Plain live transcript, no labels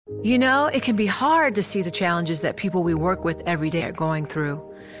You know, it can be hard to see the challenges that people we work with every day are going through.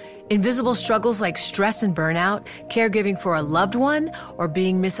 Invisible struggles like stress and burnout, caregiving for a loved one, or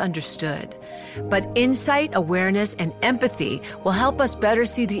being misunderstood. But insight, awareness, and empathy will help us better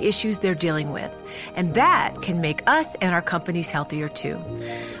see the issues they're dealing with. And that can make us and our companies healthier too.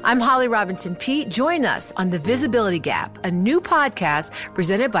 I'm Holly Robinson Peete. Join us on The Visibility Gap, a new podcast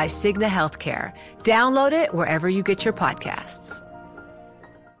presented by Cigna Healthcare. Download it wherever you get your podcasts.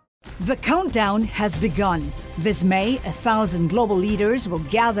 The countdown has begun. This May, 1,000 global leaders will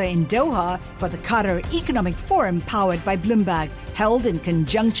gather in Doha for the Qatar Economic Forum powered by Bloomberg, held in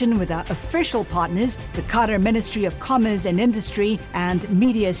conjunction with our official partners, the Qatar Ministry of Commerce and Industry and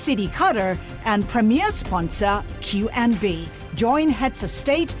Media City Qatar, and premier sponsor QNB. Join heads of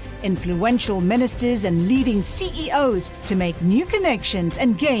state, influential ministers, and leading CEOs to make new connections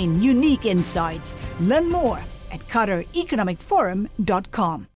and gain unique insights. Learn more at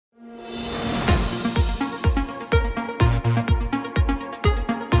QatarEconomicForum.com.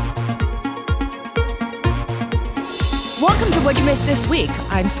 Welcome to What You Missed This Week.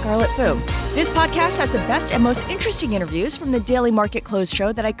 I'm Scarlett Fu. This podcast has the best and most interesting interviews from the Daily Market Close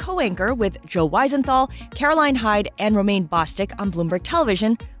show that I co-anchor with Joe Weisenthal, Caroline Hyde, and Romaine Bostick on Bloomberg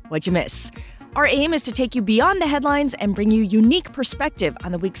Television, What'd You Miss? Our aim is to take you beyond the headlines and bring you unique perspective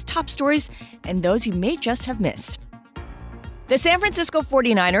on the week's top stories and those you may just have missed. The San Francisco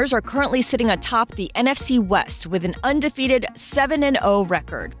 49ers are currently sitting atop the NFC West with an undefeated 7-0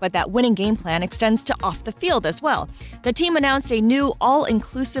 record, but that winning game plan extends to off the field as well. The team announced a new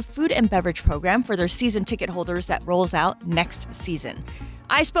all-inclusive food and beverage program for their season ticket holders that rolls out next season.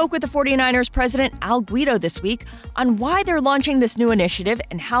 I spoke with the 49ers president, Al Guido, this week on why they're launching this new initiative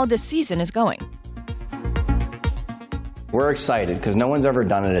and how this season is going. We're excited because no one's ever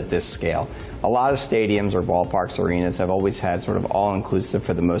done it at this scale. A lot of stadiums or ballparks, arenas have always had sort of all-inclusive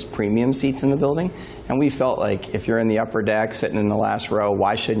for the most premium seats in the building. And we felt like if you're in the upper deck, sitting in the last row,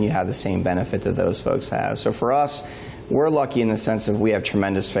 why shouldn't you have the same benefit that those folks have? So for us, we're lucky in the sense of we have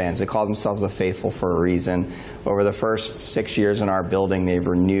tremendous fans. They call themselves the faithful for a reason. Over the first 6 years in our building, they've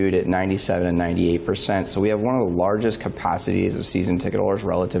renewed at 97 and 98%. So we have one of the largest capacities of season ticket holders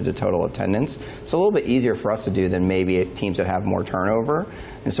relative to total attendance. So a little bit easier for us to do than maybe teams that have more turnover.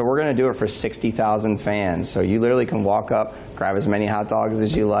 And so we're going to do it for 60,000 fans. So you literally can walk up, grab as many hot dogs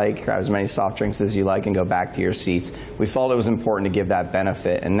as you like, grab as many soft drinks as you like, and go back to your seats. We felt it was important to give that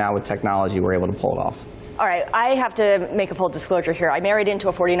benefit. And now with technology, we're able to pull it off. All right, I have to make a full disclosure here. I married into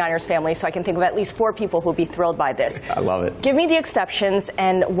a 49ers family, so I can think of at least 4 people who will be thrilled by this. I love it. Give me the exceptions,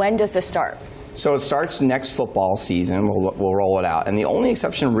 and when does this start? So it starts next football season. We'll roll it out. And the only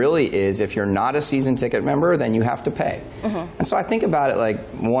exception really is if you're not a season ticket member, then you have to pay. Mm-hmm. And so I think about it like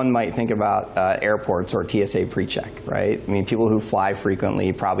one might think about airports or TSA PreCheck, right? I mean, people who fly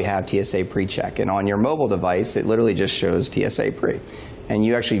frequently probably have TSA PreCheck. And on your mobile device, it literally just shows TSA Pre. And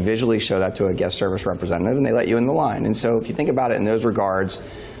you actually visually show that to a guest service representative, and they let you in the line. And so if you think about it in those regards,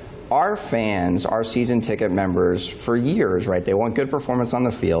 our fans, our season ticket members, for years, right, they want good performance on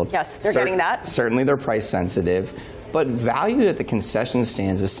the field. Yes, they're getting that. Certainly they're price sensitive. But value at the concession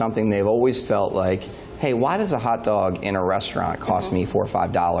stands is something they've always felt like, hey, why does a hot dog in a restaurant cost me $4 or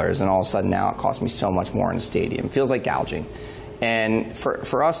 $5, and all of a sudden now it costs me so much more in a stadium? It feels like gouging. And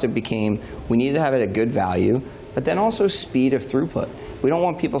for us, it became, we needed to have it at good value, but then also speed of throughput. We don't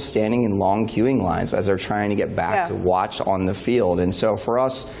want people standing in long queuing lines as they're trying to get back to watch on the field. And so for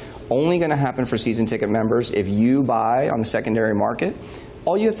us, only going to happen for season ticket members. If you buy on the secondary market,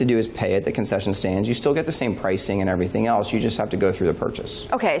 all you have to do is pay at the concession stands. You still get the same pricing and everything else. You just have to go through the purchase.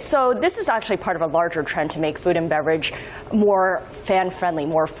 Okay, so this is actually part of a larger trend to make food and beverage more fan-friendly,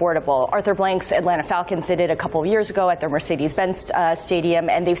 more affordable. Arthur Blank's Atlanta Falcons did it a couple of years ago at their Mercedes-Benz Stadium,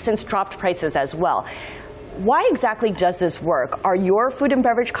 and they've since dropped prices as well. Why exactly does this work? Are your food and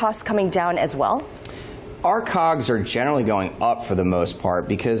beverage costs coming down as well? Our COGS are generally going up for the most part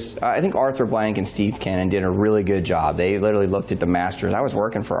because I think Arthur Blank and Steve Cannon did a really good job. They literally looked at the Masters. I was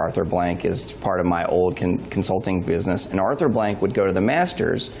working for Arthur Blank as part of my old consulting business, and Arthur Blank would go to the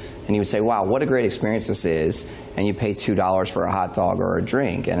Masters and he would say, wow, what a great experience this is, and you pay $2 for a hot dog or a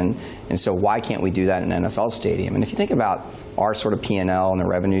drink. And so why can't we do that in an NFL stadium? And if you think about our sort of P&L and the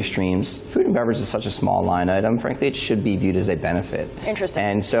revenue streams, food and beverage is such a small line item. Frankly, it should be viewed as a benefit. Interesting.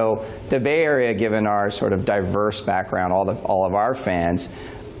 And so the Bay Area, given our sort of diverse background, all of our fans,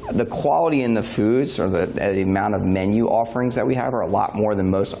 the quality in the foods or the amount of menu offerings that we have are a lot more than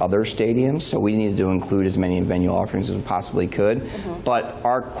most other stadiums, so we needed to include as many menu offerings as we possibly could. But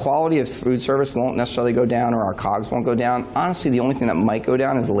our quality of food service won't necessarily go down, or our COGS won't go down. Honestly, the only thing that might go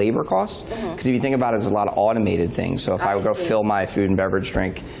down is labor costs, because if you think about it, there's a lot of automated things. So if I would go fill my food and beverage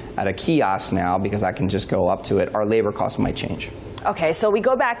drink at a kiosk now, because I can just go up to it, our labor costs might change. Okay, so we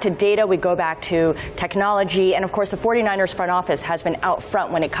go back to data, we go back to technology, and of course the 49ers front office has been out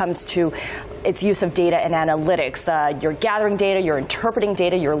front when it comes to its use of data and analytics. You're gathering data, you're interpreting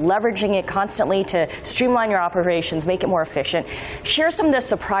data, you're leveraging it constantly to streamline your operations, make it more efficient. Share some of the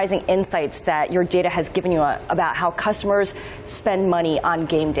surprising insights that your data has given you about how customers spend money on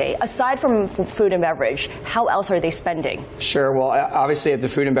game day. Aside from food and beverage, how else are they spending? Sure, well, obviously at the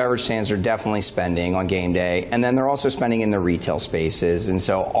food and beverage stands, they're definitely spending on game day, and then they're also spending in the retail spaces. And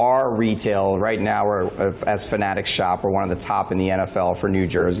so our retail, right now, as Fanatics shop, we're one of the top in the NFL for New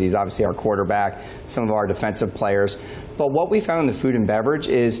Jersey. He's obviously our quarterback, some of our defensive players. But what we found in the food and beverage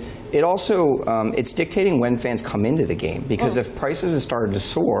is it also, it's dictating when fans come into the game. Because if prices have started to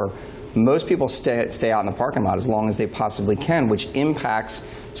soar, most people stay out in the parking lot as long as they possibly can, which impacts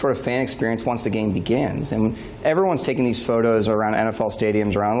sort of fan experience once the game begins. And everyone's taking these photos around NFL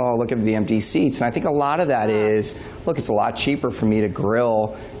stadiums, around, oh, look at the empty seats. And I think a lot of that is, look, it's a lot cheaper for me to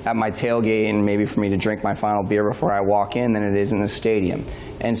grill at my tailgate and maybe for me to drink my final beer before I walk in than it is in the stadium.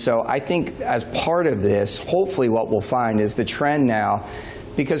 And so I think as part of this, hopefully what we'll find is the trend now,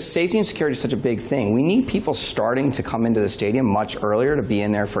 because safety and security is such a big thing. We need people starting to come into the stadium much earlier to be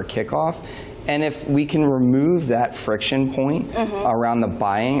in there for kickoff. And if we can remove that friction point around the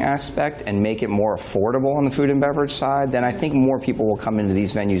buying aspect and make it more affordable on the food and beverage side, then I think more people will come into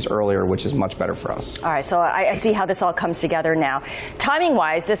these venues earlier, which is much better for us. All right, so I see how this all comes together now.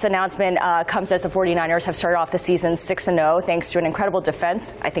 Timing-wise, this announcement comes as the 49ers have started off the season 6-0, thanks to an incredible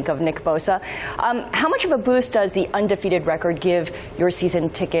defense, I think, of Nick Bosa. How much of a boost does the undefeated record give your season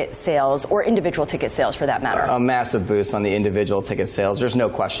ticket sales, or individual ticket sales for that matter? A massive boost on the individual ticket sales. There's no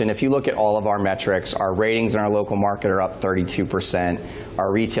question. If you look at all of our metrics, our ratings in our local market are up 32%.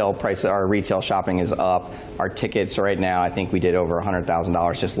 Our retail shopping is up. Our tickets right now, I think we did over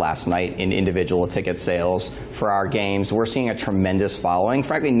 $100,000 just last night in individual ticket sales for our games. We're seeing a tremendous following,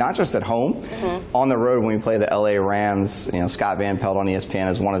 frankly, not just at home. On the road when we play the LA Rams, you know, Scott Van Pelt on ESPN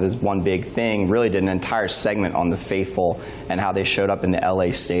as one big thing, really did an entire segment on the faithful and how they showed up in the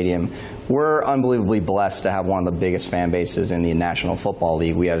LA stadium. We're unbelievably blessed to have one of the biggest fan bases in the National Football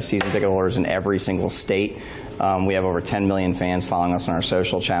League. We have season ticket holders in every single state. We have over 10 million fans following us on our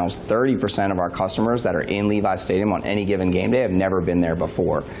social channels. 30% of our customers that are in Levi Stadium on any given game day have never been there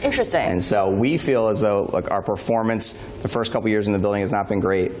before. Interesting. And so we feel as though, look, our performance the first couple years in the building has not been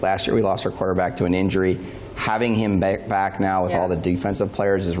great. Last year we lost our quarterback to an injury. Having him back now with all the defensive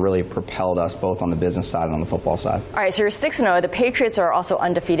players has really propelled us both on the business side and on the football side. All right, so you're 6-0. The Patriots are also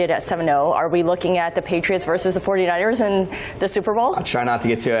undefeated at 7-0. Are we looking at the Patriots versus the 49ers in the Super Bowl? I'll try not to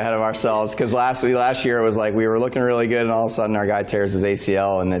get too ahead of ourselves, because last year it was like we were looking really good and all of a sudden our guy tears his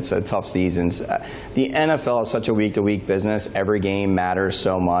ACL and it's a tough season. The NFL is such a week-to-week business. Every game matters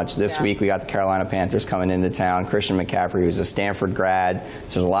so much. This week we got the Carolina Panthers coming into town. Christian McCaffrey, who's a Stanford grad.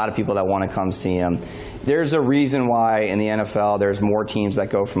 So there's a lot of people that want to come see him. There's a reason why in the NFL there's more teams that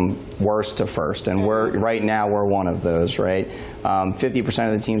go from worst to first, and right now we're one of those, right? 50%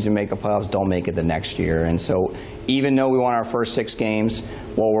 of the teams who make the playoffs don't make it the next year, and so even though we won our first 6 games,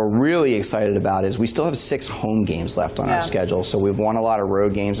 what we're really excited about is we still have 6 home games left on our schedule, so we've won a lot of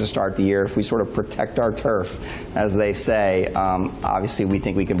road games to start the year. If we sort of protect our turf, as they say, obviously we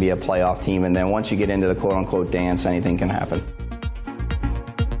think we can be a playoff team, and then once you get into the quote-unquote dance, anything can happen.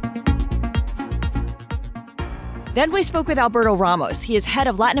 Then we spoke with Alberto Ramos. He is head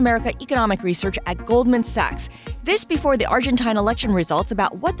of Latin America Economic Research at Goldman Sachs. This before the Argentine election results,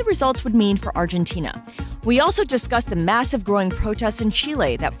 about what the results would mean for Argentina. We also discussed the massive growing protests in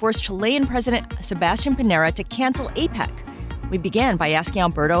Chile that forced Chilean President Sebastián Piñera to cancel APEC. We began by asking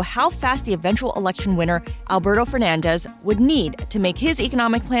Alberto how fast the eventual election winner, Alberto Fernandez, would need to make his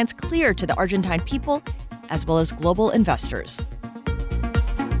economic plans clear to the Argentine people, as well as global investors.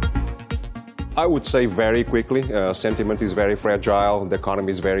 I would say very quickly. Sentiment is very fragile. The economy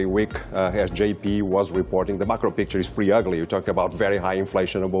is very weak. As JP was reporting, the macro picture is pretty ugly. You talk about very high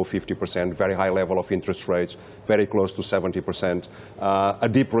inflation, above 50%, very high level of interest rates, very close to 70%, a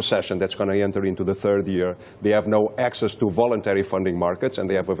deep recession that's going to enter into the 3rd year. They have no access to voluntary funding markets, and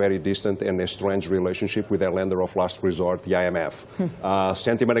they have a very distant and a strange relationship with their lender of last resort, the IMF.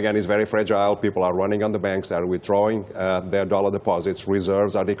 Sentiment, again, is very fragile. People are running on the banks. They are withdrawing their dollar deposits.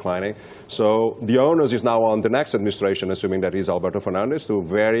 Reserves are declining. So So the onus is now on the next administration, assuming that is Alberto Fernandez, to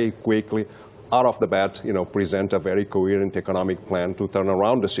very quickly, out of the bat, present a very coherent economic plan to turn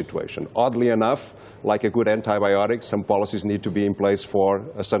around the situation. Oddly enough, like a good antibiotic, some policies need to be in place for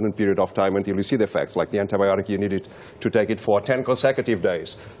a certain period of time until you see the effects. Like the antibiotic, you needed to take it for 10 consecutive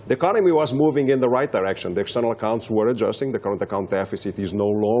days. The economy was moving in the right direction. The external accounts were adjusting. The current account deficit is no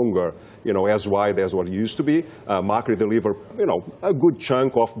longer, as wide as what it used to be. Macri delivered, a good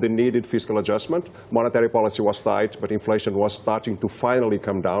chunk of the needed fiscal adjustment. Monetary policy was tight, but inflation was starting to finally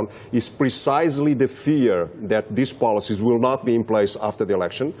come down. It's precisely the fear that these policies will not be in place after the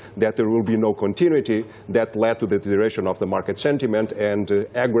election, that there will be no continuity, that led to the deterioration of the market sentiment and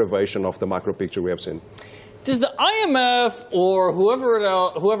aggravation of the macro picture we have seen. Does the IMF or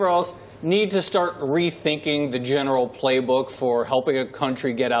whoever else need to start rethinking the general playbook for helping a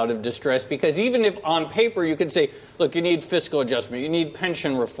country get out of distress? Because even if on paper you could say, look, you need fiscal adjustment, you need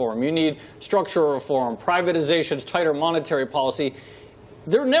pension reform, you need structural reform, privatizations, tighter monetary policy,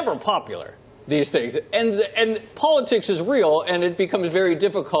 they're never popular, these things. And politics is real, and it becomes very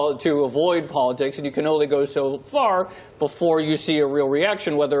difficult to avoid politics, and you can only go so far before you see a real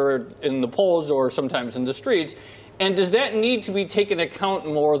reaction, whether in the polls or sometimes in the streets. And does that need to be taken account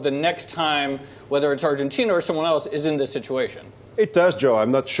more the next time, whether it's Argentina or someone else, is in this situation? It does, Joe.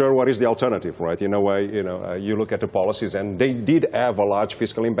 I'm not sure what is the alternative, right? In a way, you look at the policies, and they did have a large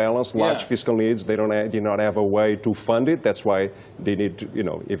fiscal imbalance, large fiscal needs. They did not have a way to fund it. That's why they need to,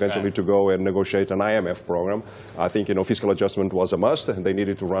 eventually to go and negotiate an IMF program. I think, fiscal adjustment was a must. They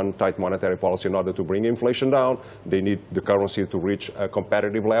needed to run tight monetary policy in order to bring inflation down. They need the currency to reach a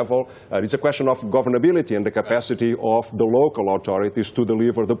competitive level. It's a question of governability and the capacity of the local authorities to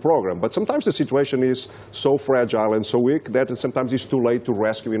deliver the program. But sometimes the situation is so fragile and so weak that sometimes it's too late to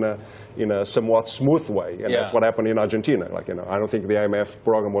rescue in a somewhat smooth way. And that's what happened in Argentina. I don't think the IMF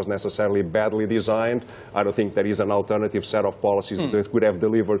program was necessarily badly designed. I don't think there is an alternative set of policies that could have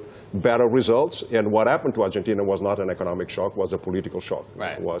delivered better results. And what happened to Argentina was not an economic shock, was a political shock.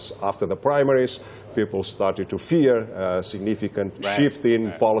 Right. It was after the primaries, people started to fear a significant shift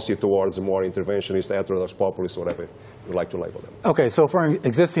in policy towards more interventionist, heterodox, populist, whatever you like to label them. Okay, so for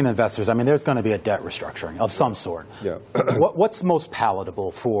existing investors, there's going to be a debt restructuring of some sort. Yeah. What's most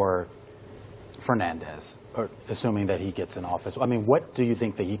palatable for Fernandez, or assuming that he gets in office? What do you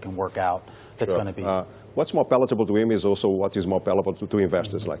think that he can work out that's going to be? What's more palatable to him is also what is more palatable to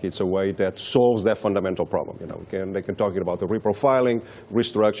investors. It's a way that solves that fundamental problem. They can talk about the reprofiling,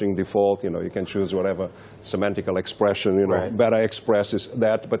 restructuring, default. You can choose whatever semantical expression better expresses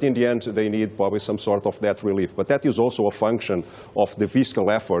that. But in the end, they need probably some sort of debt relief. But that is also a function of the fiscal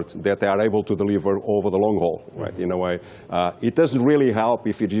effort that they are able to deliver over the long haul. Right? In a way, it doesn't really help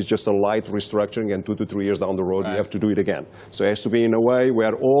if it is just a light restructuring and 2 to 3 years down the road you have to do it again. So it has to be in a way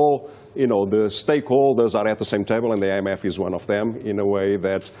where all the stakeholders are at the same table, and the IMF is one of them, in a way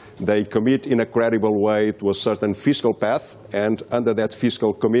that they commit in a credible way to a certain fiscal path, and under that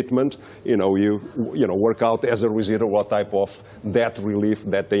fiscal commitment, you work out as a result what type of debt relief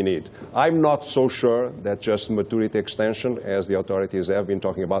that they need. I'm not so sure that just maturity extension, as the authorities have been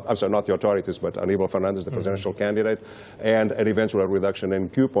talking about, I'm sorry, not the authorities, but Aníbal Fernández, the presidential candidate, and an eventual reduction in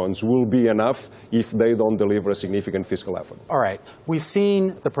coupons will be enough if they don't deliver a significant fiscal effort. All right. We've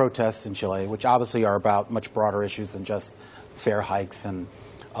seen the protests in Chile, which obviously are about much broader issues than just fare hikes and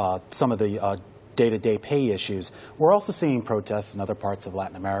some of the day-to-day pay issues. We're also seeing protests in other parts of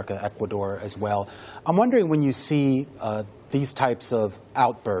Latin America, Ecuador as well. I'm wondering, when you see these types of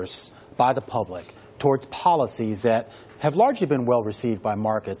outbursts by the public towards policies that have largely been well received by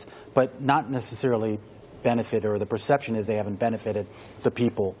markets, but not necessarily benefit, or the perception is they haven't benefited the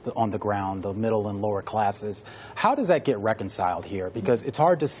people on the ground, the middle and lower classes. How does that get reconciled here? Because it's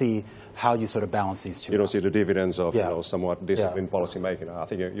hard to see how you sort of balance these two. You don't see the dividends of somewhat disciplined policy making. I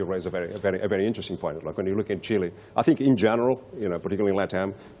think you raise a very interesting point. Like when you look at Chile, I think in general, particularly in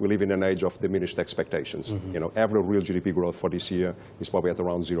LATAM, we live in an age of diminished expectations. Average real GDP growth for this year is probably at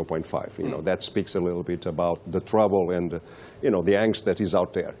around 0.5. That speaks a little bit about the trouble and the angst that is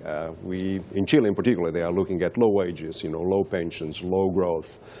out there. In Chile in particular, they are looking at low wages, low pensions, low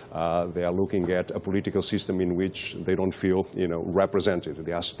growth. They are looking at a political system in which they don't feel, represented.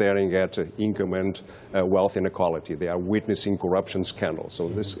 They are staring at income and wealth inequality. They are witnessing corruption scandals. So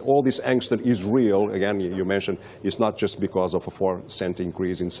all this angst is real. Again, you mentioned it's not just because of a 4-cent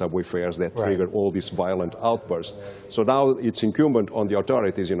increase in subway fares that triggered all these violent outbursts. So now it's incumbent on the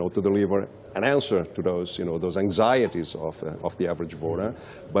authorities, to deliver an answer to those, those anxieties of the average voter,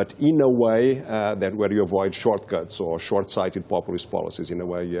 but in a way that where you you avoid shortcuts or short-sighted populist policies. In a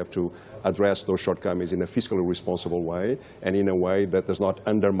way, you have to address those shortcomings in a fiscally responsible way and in a way that does not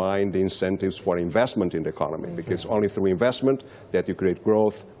undermine the incentives for investment in the economy. Because only through investment that you create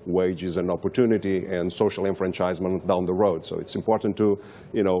growth, wages and opportunity and social enfranchisement down the road. So it's important to,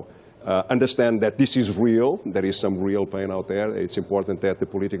 understand that this is real. There is some real pain out there. It's important that the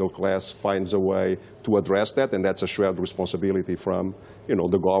political class finds a way to address that, and that's a shared responsibility from,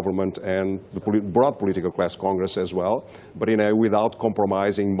 the government and the broad political class, Congress as well, but without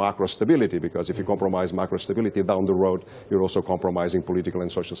compromising macro stability, because if you compromise macro stability down the road, you're also compromising political and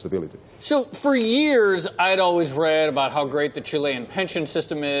social stability. So for years, I'd always read about how great the Chilean pension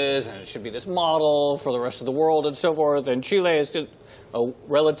system is, and it should be this model for the rest of the world and so forth, and Chile is just a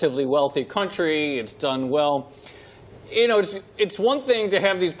relatively wealthy country. It's done well. It's one thing to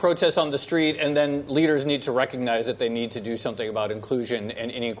have these protests on the street, and then leaders need to recognize that they need to do something about inclusion and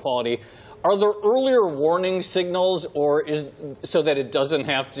inequality. Are there earlier warning signals, or so that it doesn't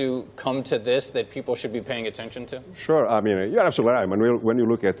have to come to this, that people should be paying attention to? Sure. I mean, you're absolutely right. When you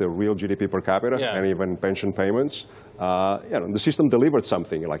look at the real GDP per capita and even pension payments, the system delivered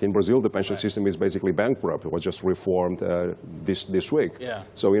something. Like in Brazil, the pension system is basically bankrupt. It was just reformed this week. Yeah.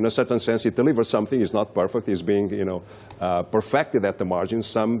 So in a certain sense, it delivers something. It's not perfect. It's being, perfected at the margins.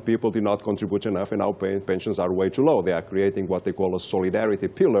 Some people did not contribute enough, and now pensions are way too low. They are creating what they call a solidarity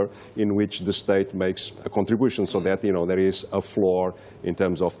pillar, in which the state makes a contribution, so that there is a floor in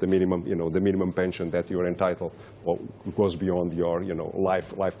terms of the minimum, the minimum pension that you're entitled, or goes beyond your,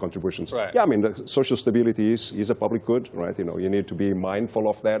 life contributions. Right. Yeah, I mean, the social stability is a public good, right? You need to be mindful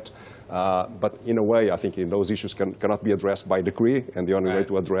of that. But in a way, I think those issues cannot be addressed by decree, and the only way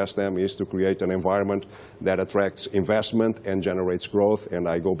to address them is to create an environment that attracts investment and generates growth. And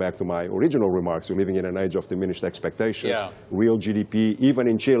I go back to my original remarks. We're living in an age of diminished expectations. Yeah. Real GDP, even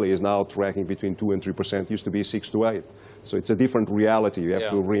in Chile, is now tracking between 2 and 3%. Used to be 6 to 8. So it's a different reality. You have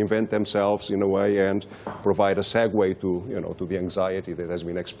to reinvent themselves in a way and provide a segue to, to the anxiety that has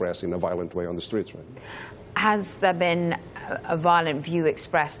been expressed in a violent way on the streets. Right? Has there been a violent view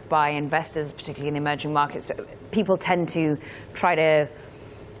expressed by investors, particularly in emerging markets? People tend to try to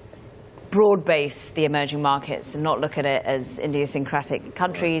broad base the emerging markets and not look at it as idiosyncratic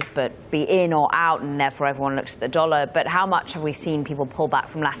countries, but be in or out, and therefore everyone looks at the dollar. But how much have we seen people pull back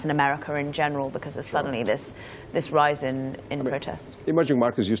from Latin America in general because of suddenly this rise in protest? Emerging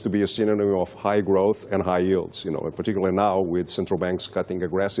markets used to be a synonym of high growth and high yields, and particularly now with central banks cutting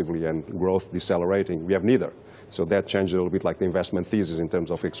aggressively and growth decelerating, we have neither. So that changed a little bit, like the investment thesis in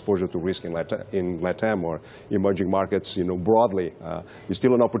terms of exposure to risk in LATAM or emerging markets, broadly. It's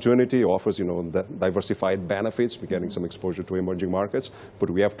still an opportunity, offers, diversified benefits. We're getting some exposure to emerging markets, but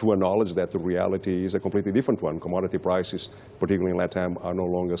we have to acknowledge that the reality is a completely different one. Commodity prices, particularly in LATAM, are no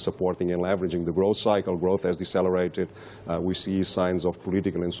longer supporting and leveraging the growth cycle. Growth has decelerated. We see signs of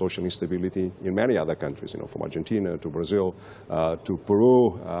political and social instability in many other countries, from Argentina to Brazil to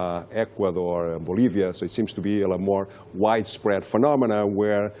Peru, Ecuador, Bolivia. So it seems to be a more widespread phenomena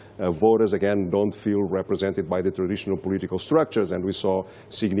where voters, again, don't feel represented by the traditional political structures. And we saw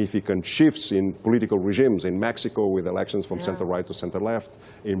significant shifts in political regimes in Mexico with elections from center-right to center-left,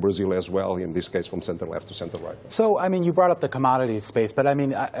 in Brazil as well, in this case from center-left to center-right. So, I mean, you brought up the commodities space, but I mean,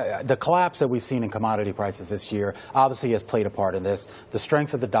 the collapse that we've seen in commodity prices this year obviously has played a part in this. The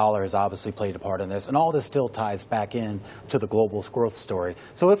strength of the dollar has obviously played a part in this, and all this still ties back in to the global growth story.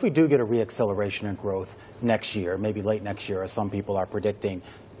 So if we do get a reacceleration in growth next year, maybe late next year, as some people are predicting,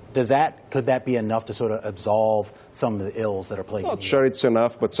 could that be enough to sort of absolve some of the ills that are plaguing? Not sure it's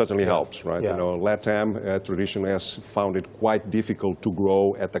enough, but certainly helps, right? Yeah. LATAM traditionally has found it quite difficult to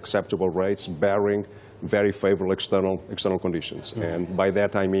grow at acceptable rates, barring very favorable external conditions. Mm-hmm. And by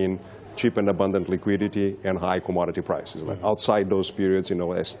that I mean cheap and abundant liquidity and high commodity prices. Like outside those periods,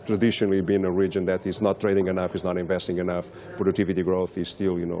 has traditionally been a region that is not trading enough, is not investing enough. Productivity growth is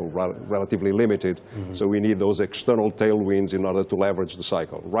still, relatively limited. Mm-hmm. So we need those external tailwinds in order to leverage the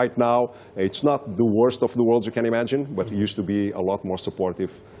cycle. Right now, it's not the worst of the worlds you can imagine, but it used to be a lot more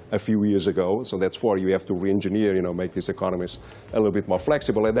supportive a few years ago. So that's why you have to re-engineer, make these economies a little bit more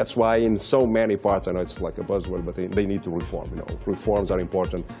flexible. And that's why in so many parts, I know it's like a buzzword, but they need to reform. Reforms are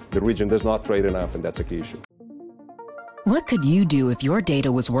important. The region does not trade enough, and that's a key issue. What could you do if your data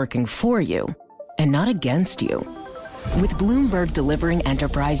was working for you and not against you? With Bloomberg delivering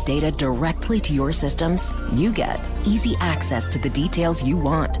enterprise data directly to your systems, you get easy access to the details you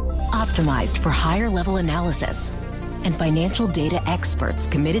want, optimized for higher level analysis, and financial data experts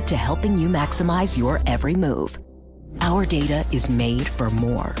committed to helping you maximize your every move. Our data is made for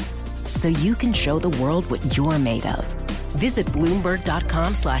more, so you can show the world what you're made of. Visit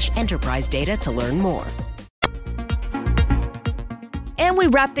Bloomberg.com/enterprise data to learn more. And we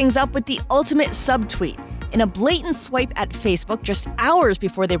wrap things up with the ultimate subtweet. In a blatant swipe at Facebook just hours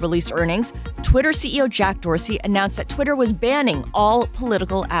before they released earnings, Twitter CEO Jack Dorsey announced that Twitter was banning all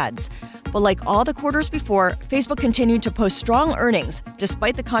political ads. But like all the quarters before, Facebook continued to post strong earnings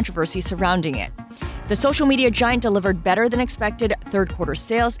despite the controversy surrounding it. The social media giant delivered better than expected third-quarter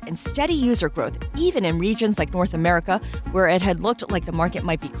sales and steady user growth, even in regions like North America, where it had looked like the market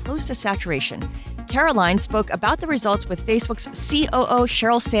might be close to saturation. Caroline spoke about the results with Facebook's COO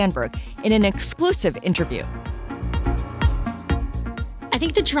Sheryl Sandberg in an exclusive interview. I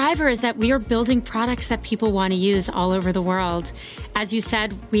think the driver is that we are building products that people want to use all over the world. As you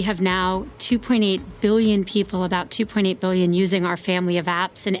said, we have now 2.8 billion people, about 2.8 billion using our family of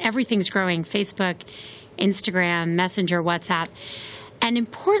apps, and everything's growing: Facebook, Instagram, Messenger, WhatsApp. And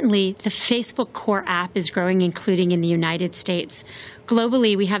importantly, the Facebook core app is growing, including in the United States.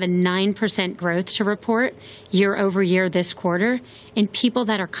 Globally, we have a 9% growth to report year over year this quarter in people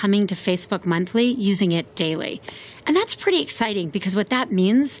that are coming to Facebook monthly using it daily. And that's pretty exciting, because what that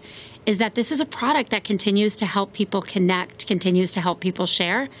means is that this is a product that continues to help people connect, continues to help people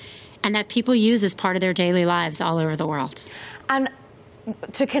share, and that people use as part of their daily lives all over the world. And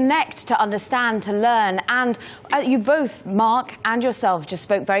to connect, to understand, to learn. And you both, Mark and yourself, just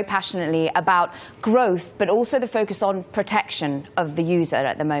spoke very passionately about growth, but also the focus on protection of the user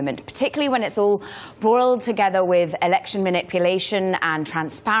at the moment, particularly when it's all boiled together with election manipulation and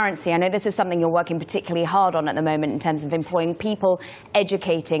transparency. I know this is something you're working particularly hard on at the moment in terms of employing people,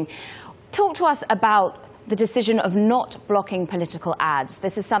 educating. Talk to us about the decision of not blocking political ads.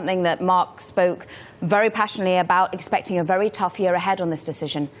 This is something that Mark spoke very passionately about, expecting a very tough year ahead on this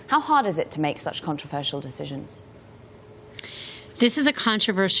decision. How hard is it to make such controversial decisions? This is a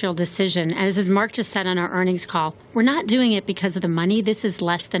controversial decision. As Mark just said on our earnings call, we're not doing it because of the money. This is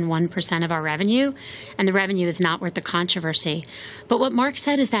less than 1% of our revenue, and the revenue is not worth the controversy. But what Mark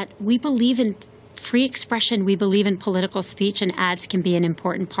said is that we believe in free expression, we believe in political speech, and ads can be an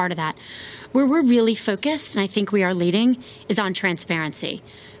important part of that. Where we're really focused, and I think we are leading, is on transparency.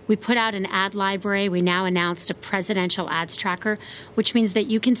 We put out an ad library. We now announced a presidential ads tracker, which means that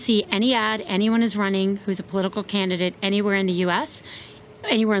you can see any ad anyone is running who's a political candidate anywhere in the U.S.,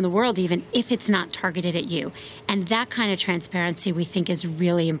 anywhere in the world even, if it's not targeted at you. And that kind of transparency we think is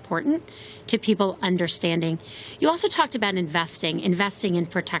really important to people understanding. You also talked about investing in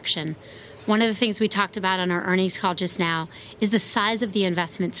protection. One of the things we talked about on our earnings call just now is the size of the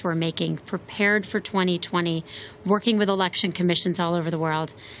investments we're making, prepared for 2020, working with election commissions all over the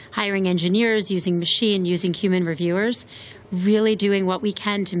world, hiring engineers, using machine, using human reviewers, really doing what we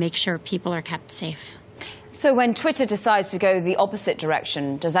can to make sure people are kept safe. So when Twitter decides to go the opposite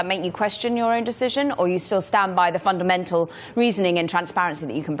direction, does that make you question your own decision, or you still stand by the fundamental reasoning and transparency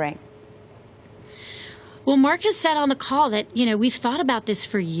that you can bring? Well, Mark has said on the call that, we've thought about this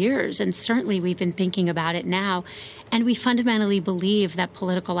for years, and certainly we've been thinking about it now. And we fundamentally believe that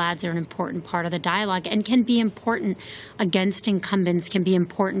political ads are an important part of the dialogue and can be important against incumbents, can be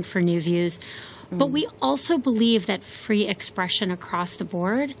important for new views. But we also believe that free expression across the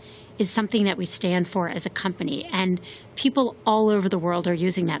board is something that we stand for as a company. And people all over the world are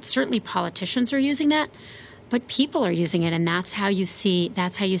using that. Certainly politicians are using that. But people are using it, and that's how you see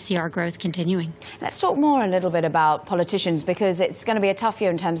our growth continuing. Let's talk more a little bit about politicians, because it's going to be a tough year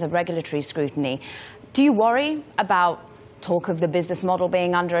in terms of regulatory scrutiny. Do you worry about talk of the business model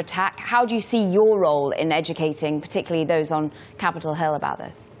being under attack? How do you see your role in educating, particularly those on Capitol Hill, about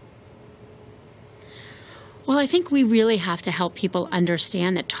this? Well, I think we really have to help people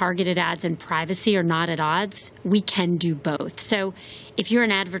understand that targeted ads and privacy are not at odds. We can do both. So if you're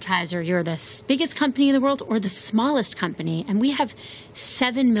an advertiser, you're the biggest company in the world or the smallest company, and we have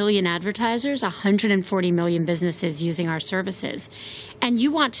 7 million advertisers, 140 million businesses using our services, and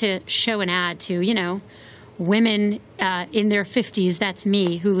you want to show an ad to, women in their 50s, that's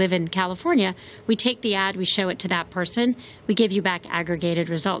me, who live in California, we take the ad, we show it to that person, we give you back aggregated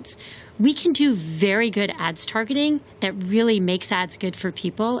results. We can do very good ads targeting that really makes ads good for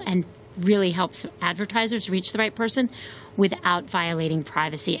people and really helps advertisers reach the right person without violating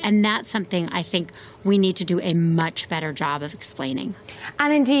privacy. And that's something I think we need to do a much better job of explaining.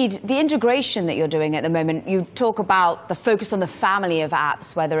 And indeed, the integration that you're doing at the moment, you talk about the focus on the family of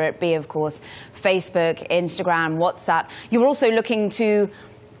apps, whether it be, of course, Facebook, Instagram, WhatsApp. You're also looking to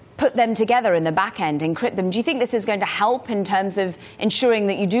put them together in the back end, encrypt them. Do you think this is going to help in terms of ensuring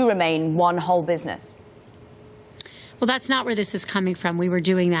that you do remain one whole business? Well, that's not where this is coming from. We were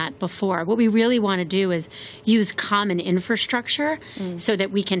doing that before. What we really want to do is use common infrastructure so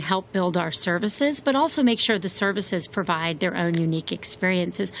that we can help build our services, but also make sure the services provide their own unique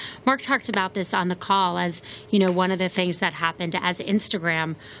experiences. Mark talked about this on the call as, one of the things that happened as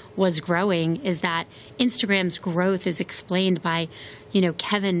Instagram was growing is that Instagram's growth is explained by,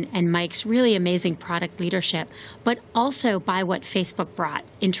 Kevin and Mike's really amazing product leadership, but also by what Facebook brought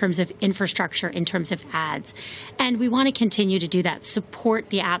in terms of infrastructure, in terms of ads. And we want to continue to do that, support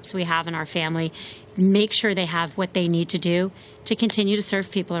the apps we have in our family, make sure they have what they need to do to continue to serve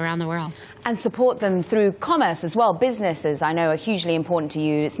people around the world. And support them through commerce as well. Businesses, I know, are hugely important to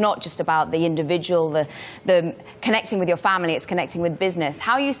you. It's not just about the individual, the connecting with your family, it's connecting with business.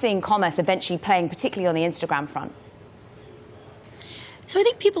 How are you seeing commerce eventually playing, particularly on the Instagram front? So I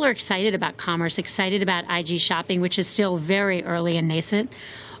think people are excited about commerce, excited about IG shopping, which is still very early and nascent.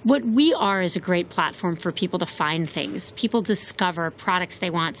 What we are is a great platform for people to find things. People discover products they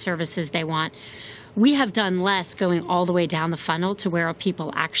want, services they want. We have done less going all the way down the funnel to where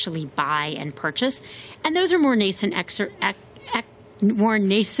people actually buy and purchase. And those are more nascent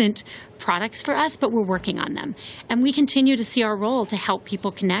products for us, but we're working on them. And we continue to see our role to help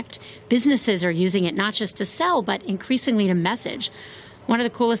people connect. Businesses are using it not just to sell, but increasingly to message. One of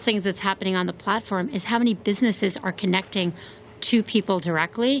the coolest things that's happening on the platform is how many businesses are connecting to people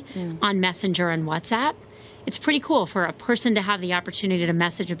directly on Messenger and WhatsApp. It's pretty cool for a person to have the opportunity to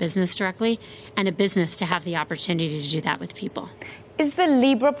message a business directly and a business to have the opportunity to do that with people. Is the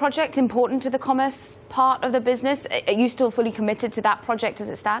Libra project important to the commerce part of the business? Are you still fully committed to that project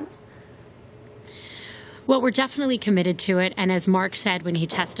as it stands? Well, we're definitely committed to it. And as Mark said when he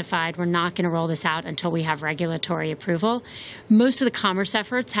testified, we're not going to roll this out until we have regulatory approval. Most of the commerce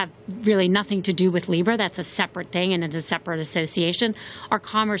efforts have really nothing to do with Libra. That's a separate thing and it's a separate association. Our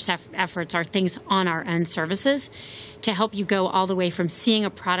commerce efforts are things on our own services to help you go all the way from seeing a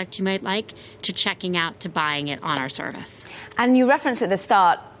product you might like to checking out to buying it on our service. And you referenced at the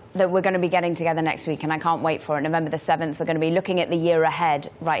start that we're going to be getting together next week, and I can't wait for it. November the 7th, we're going to be looking at the year ahead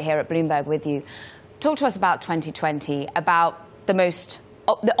right here at Bloomberg with you. Talk to us about 2020, about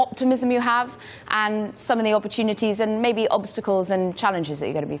the optimism you have and some of the opportunities and maybe obstacles and challenges that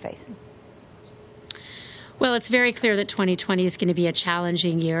you're going to be facing. Well, it's very clear that 2020 is going to be a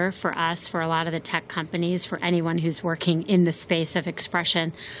challenging year for us, for a lot of the tech companies, for anyone who's working in the space of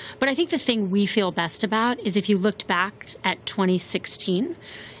expression. But I think the thing we feel best about is if you looked back at 2016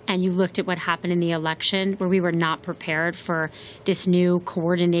 and you looked at what happened in the election where we were not prepared for this new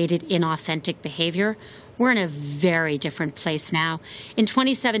coordinated, inauthentic behavior, we're in a very different place now. In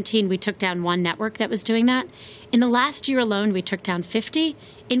 2017, we took down one network that was doing that. In the last year alone, we took down 50,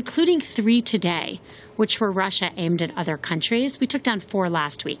 including 3 today, which were Russia aimed at other countries. We took down 4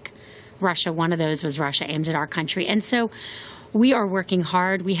 last week. Russia, one of those was Russia aimed at our country. And so we are working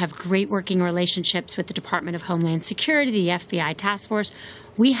hard. We have great working relationships with the Department of Homeland Security, the FBI task force.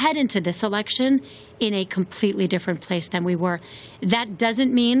 We head into this election in a completely different place than we were. That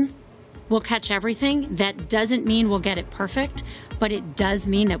doesn't mean we'll catch everything. That doesn't mean we'll get it perfect, but it does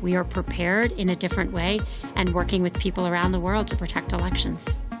mean that we are prepared in a different way and working with people around the world to protect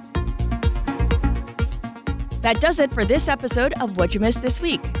elections. That does it for this episode of What You Missed This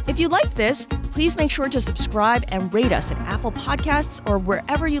Week. If you liked this, please make sure to subscribe and rate us at Apple Podcasts or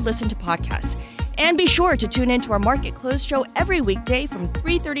wherever you listen to podcasts. And be sure to tune in to our Market Close show every weekday from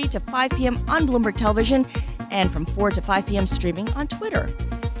 3:30 to 5 p.m. on Bloomberg Television and from 4 to 5 p.m. streaming on Twitter.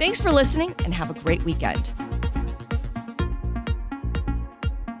 Thanks for listening and have a great weekend.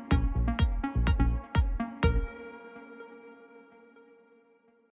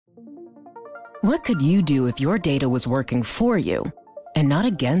 What could you do if your data was working for you and not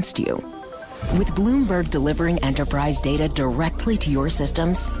against you? With Bloomberg delivering enterprise data directly to your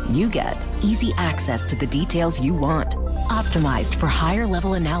systems, you get easy access to the details you want, optimized for higher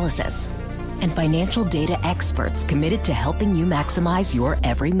level analysis, and financial data experts committed to helping you maximize your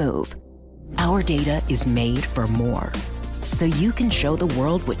every move. Our data is made for more, so you can show the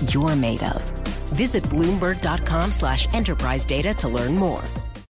world what you're made of. Visit Bloomberg.com/enterprise data to learn more.